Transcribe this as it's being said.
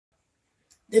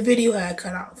the video had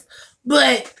cut off.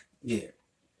 But yeah.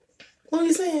 What were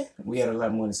you saying? We had a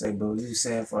lot more to say, but you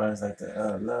saying for us like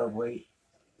the love weight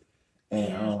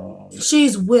and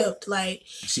she's whipped. Like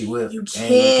she whipped. You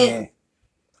can't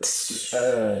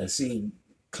see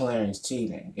Clarence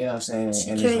cheating. You know what I'm saying?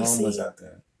 And his rumors out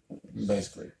there.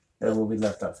 Basically, that's what we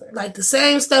left off at. Like the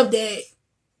same stuff that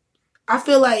I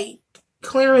feel like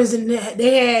Clarence and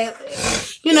they had.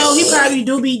 You know, he probably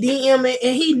do be DMing,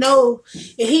 and he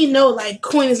know like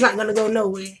Queen is not gonna go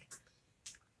nowhere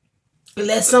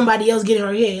unless somebody else get in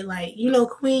her head. Like, you know,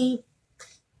 Queen,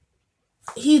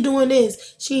 he's doing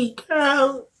this.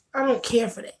 Girl, I don't care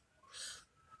for that.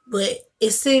 But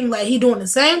it seemed like he doing the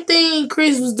same thing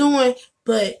Chris was doing,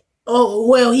 but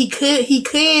he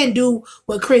can do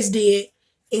what Chris did,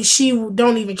 and she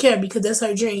don't even care because that's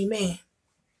her dream man.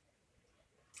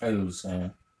 I get what you're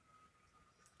saying.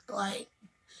 Like,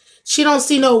 she don't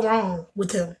see no wrong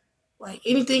with him. Like,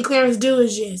 anything Clarence do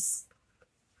is just,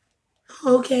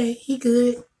 okay, he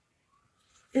good.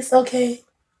 It's okay.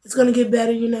 It's gonna get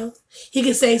better, you know. He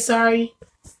can say sorry.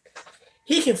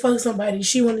 He can fuck somebody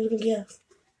she won't even give.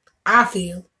 I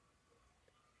feel.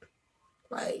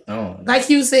 Like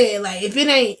you said, like, if it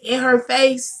ain't in her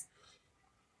face,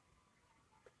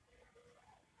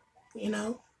 you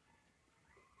know,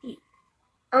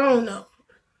 I don't know.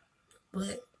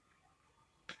 But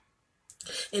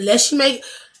unless she make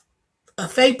a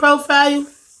fake profile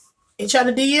and try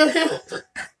to DM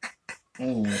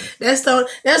him, that's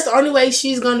the only way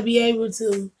she's gonna be able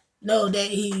to know that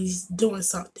he's doing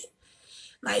something.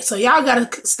 Like, so y'all gotta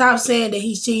stop saying that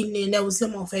he's cheating and that was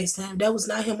him on FaceTime. That was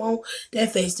not him on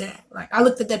that FaceTime. Like, I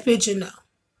looked at that picture now.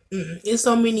 There's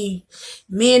so many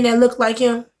men that look like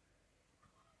him.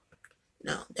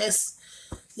 No,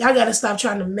 y'all gotta stop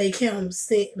trying to make him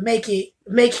cheat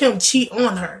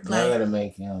on her. Y'all gotta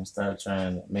make him start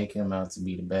trying to make him out to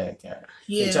be the bad guy.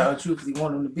 Yeah. But y'all truthfully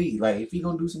want him to be. Like, if he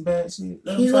gonna do some bad shit,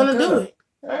 he's gonna do it.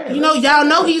 Right, y'all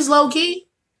know he's low key.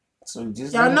 So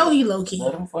just y'all know he low key.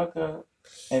 Let him fuck up.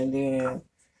 And then,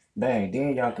 bang,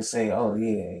 then y'all can say, oh,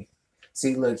 yeah.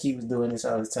 See, look, he was doing this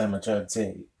all the time. I tried to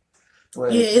tell you.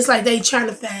 Well, yeah, it's like they trying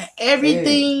to find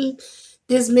everything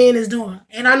this man is doing.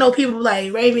 And I know people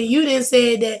like, Raven, you didn't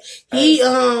say that he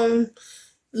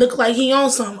look like he on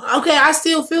something. Okay, I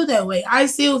still feel that way. I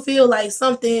still feel like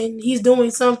he's doing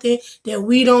something that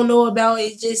we don't know about.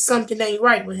 It's just something that ain't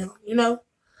right with him, you know?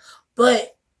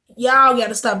 But y'all got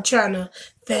to stop trying to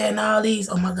fan all these.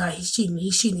 Oh my God, he's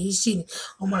cheating.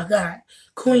 Oh my God,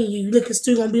 Queen, you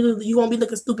gonna be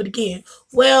looking stupid again.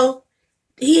 Well,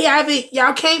 he have it.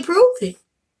 Y'all can't prove it.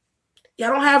 Y'all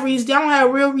don't have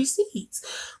real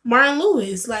receipts. Martin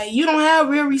Lewis, like, you don't have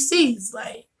real receipts.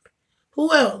 Like,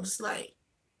 who else? Like,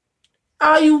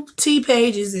 all you T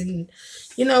pages and,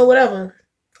 you know, whatever.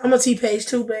 I'm a T page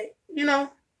too, but, you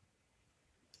know,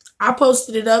 I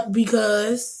posted it up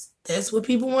because that's what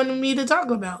people wanted me to talk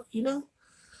about, you know?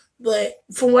 But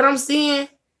from what I'm seeing,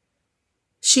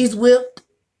 she's whipped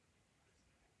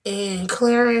and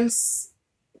Clarence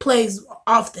plays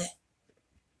off that.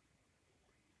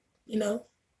 You know?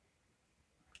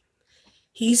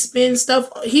 He spends stuff.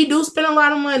 He do spend a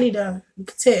lot of money though. You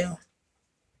can tell.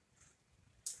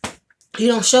 He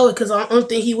don't show it because the only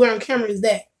thing he wear on camera is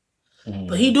that.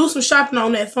 But he do some shopping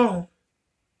on that phone.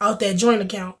 Out that joint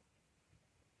account.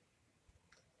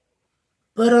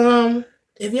 But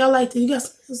if y'all like this, you got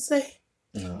something to say?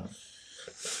 No.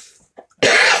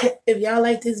 If y'all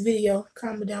like this video,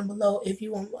 comment down below. If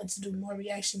you want to do more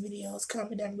reaction videos,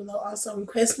 comment down below. Also,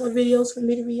 request more videos for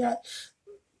me to react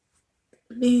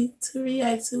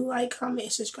to. Like,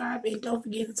 comment, subscribe, and don't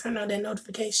forget to turn on that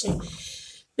notification.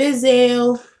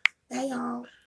 Bizzle. Bye, y'all.